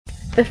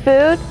The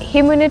Food,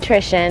 Human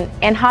Nutrition,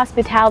 and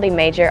Hospitality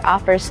major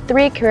offers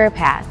 3 career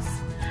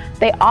paths.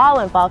 They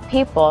all involve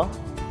people,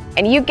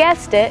 and you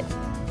guessed it,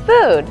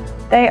 food.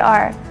 They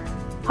are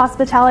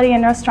Hospitality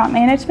and Restaurant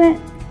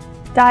Management,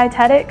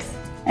 Dietetics,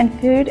 and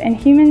Food and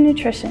Human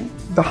Nutrition.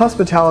 The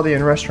Hospitality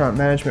and Restaurant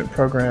Management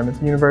program at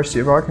the University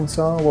of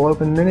Arkansas will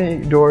open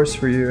many doors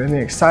for you in the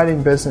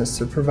exciting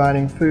business of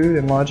providing food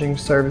and lodging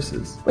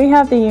services. We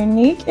have the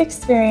unique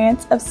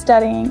experience of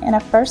studying in a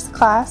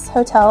first-class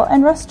hotel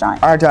and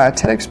restaurant. Our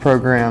dietetics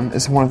program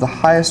is one of the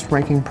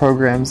highest-ranking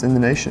programs in the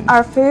nation.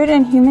 Our Food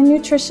and Human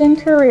Nutrition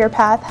career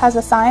path has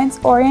a science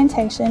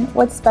orientation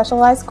with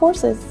specialized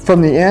courses.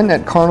 From the Inn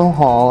at Carnal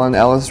Hall and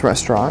Ellis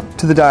Restaurant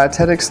to the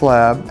dietetics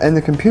lab and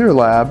the computer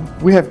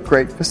lab, we have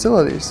great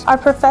facilities. Our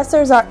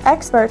professors are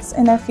experts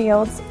in their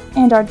fields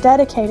and are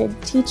dedicated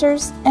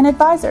teachers and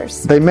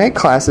advisors. They make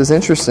classes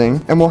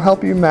interesting and will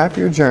help you map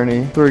your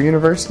journey through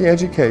university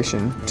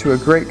education to a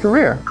great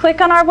career. Click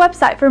on our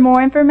website for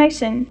more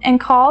information and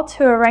call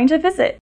to arrange a visit.